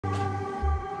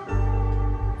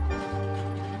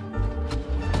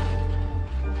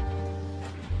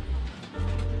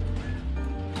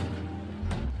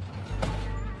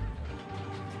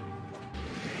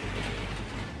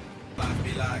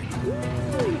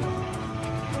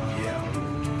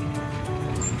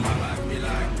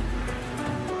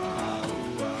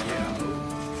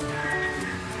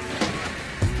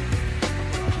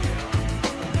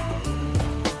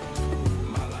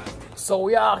So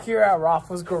we out here at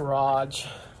Rafa's garage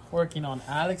working on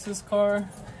Alex's car.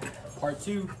 Part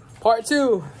two.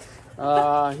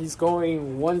 He's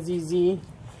going 1ZZ.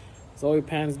 Zoe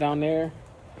Pan's down there.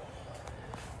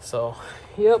 So,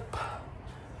 yep.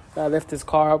 Gotta lift this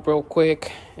car up real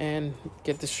quick and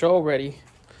get the show ready.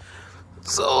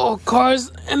 So,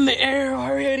 car's in the air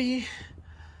already.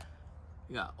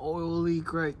 We got oil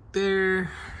leak right there.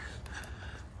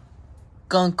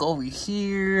 Gunk over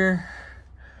here.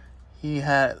 He's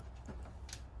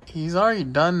already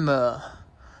done the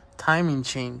timing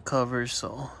chain cover,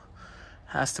 so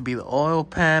has to be the oil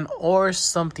pan or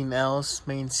something else,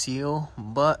 main seal,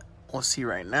 but we'll see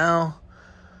right now.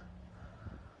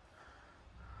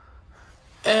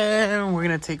 And we're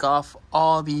gonna take off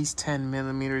all these 10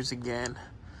 millimeters again.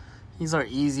 These are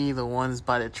easy. The ones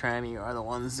by the tranny are the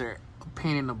ones that are a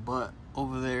pain in the butt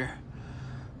over there.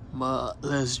 But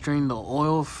let's drain the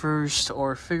oil first,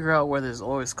 or figure out where this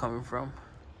oil is coming from.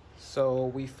 So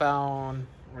we found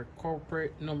our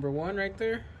culprit number 1 right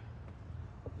there.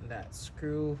 That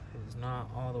screw is not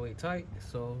all the way tight,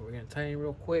 so we're gonna tighten it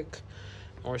real quick.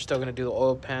 And we're still gonna do the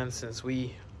oil pan since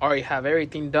we already have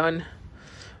everything done,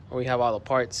 or we have all the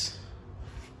parts,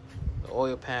 the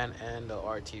oil pan and the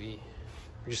RTV.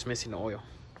 We're just missing the oil.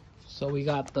 So we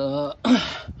got the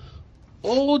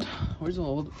where's the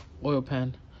old oil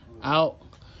pan? Out.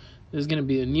 There's gonna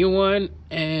be a new one,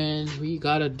 and we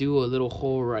gotta do a little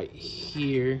hole right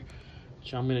here,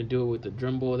 which I'm gonna do it with the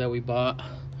Dremel that we bought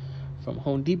from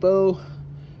Home Depot.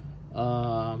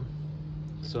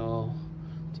 So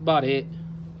that's about it.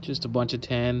 Just a bunch of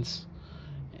 10s,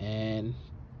 and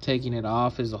taking it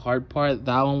off is the hard part.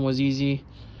 That one was easy,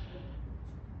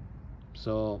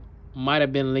 so might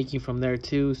have been leaking from there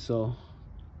too, so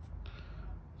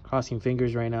crossing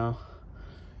fingers right now.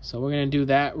 So we're gonna do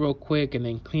that real quick and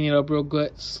then clean it up real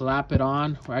good, slap it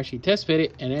on, or actually test fit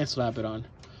it and then slap it on.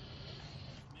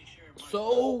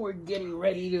 So we're getting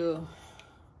ready to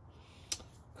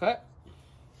cut.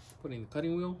 Putting the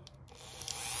cutting wheel.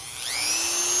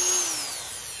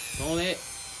 Don't let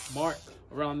mark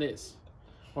around this.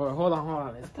 Or hold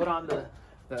on. Let's put on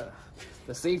the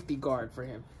safety guard for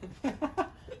him.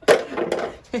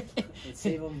 Let's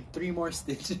save him 3 more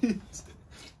stitches.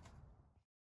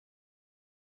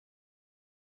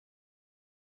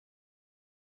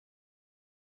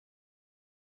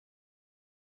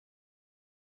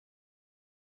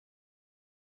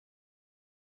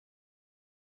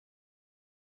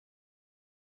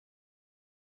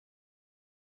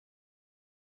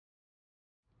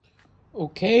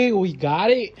 Okay, we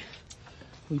got it.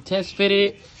 We test fit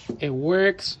it. It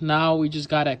works. Now we just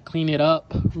gotta clean it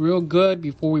up real good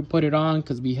before we put it on,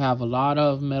 because we have a lot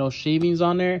of metal shavings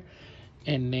on there.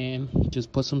 And then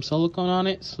just put some silicone on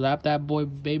it, slap that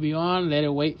baby on, let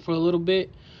it wait for a little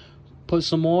bit, put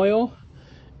some oil,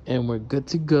 and we're good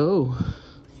to go.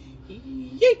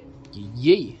 Yay!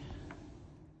 Yay!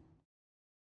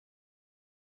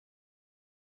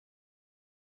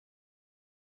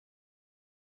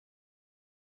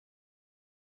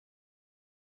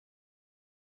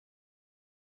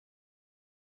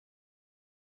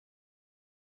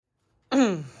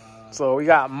 So we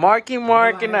got Marky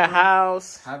Mark in the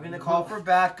house. Having to call for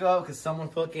backup because someone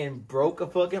fucking broke a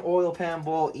fucking oil pan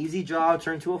bowl. Easy job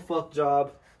turned to a fuck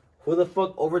job. Who the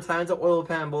fuck overtimes an oil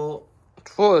pan bowl?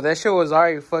 Fool, that shit was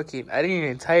already fucking. I didn't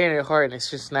even tighten it hard and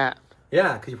it's just snapped.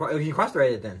 Yeah, because you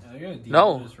cross-threaded it then.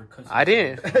 No, I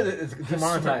didn't. It's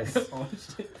demonetized.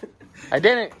 I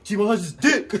didn't. Demonetized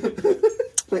dick.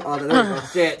 Like, oh, no,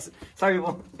 shit. Sorry,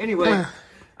 people. Anyway,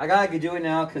 I gotta do it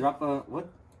now because Rafa, what?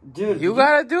 Dude, you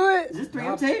gotta do it. Is this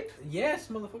 3M tape? Yes,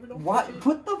 motherfucker. Don't What?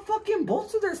 Put the fucking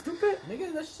bolts in there, stupid.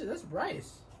 Nigga, that's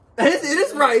rice. It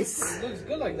is rice. It looks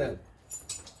good like that.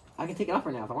 I can take it off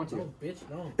right now if I want to. Oh, bitch,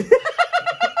 no.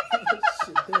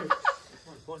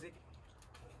 Shit,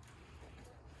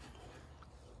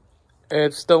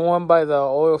 It's the one by the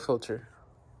oil filter.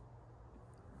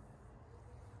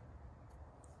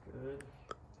 Good.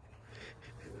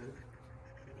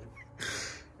 Are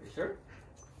you sure?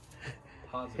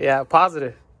 Positive. Yeah,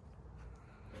 positive.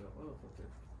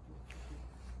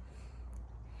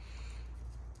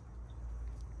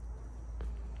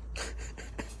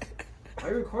 Why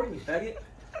are you recording me, faggot?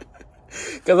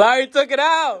 Cause I already took it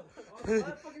out. Why the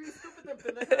fuck are you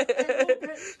stupid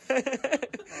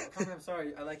then? I'm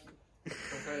sorry. I like you. I'm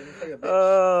sorry. Let me tell you a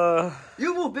bitch.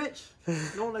 You move,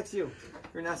 bitch. No one likes you.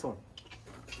 You're an asshole.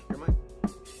 You're mine.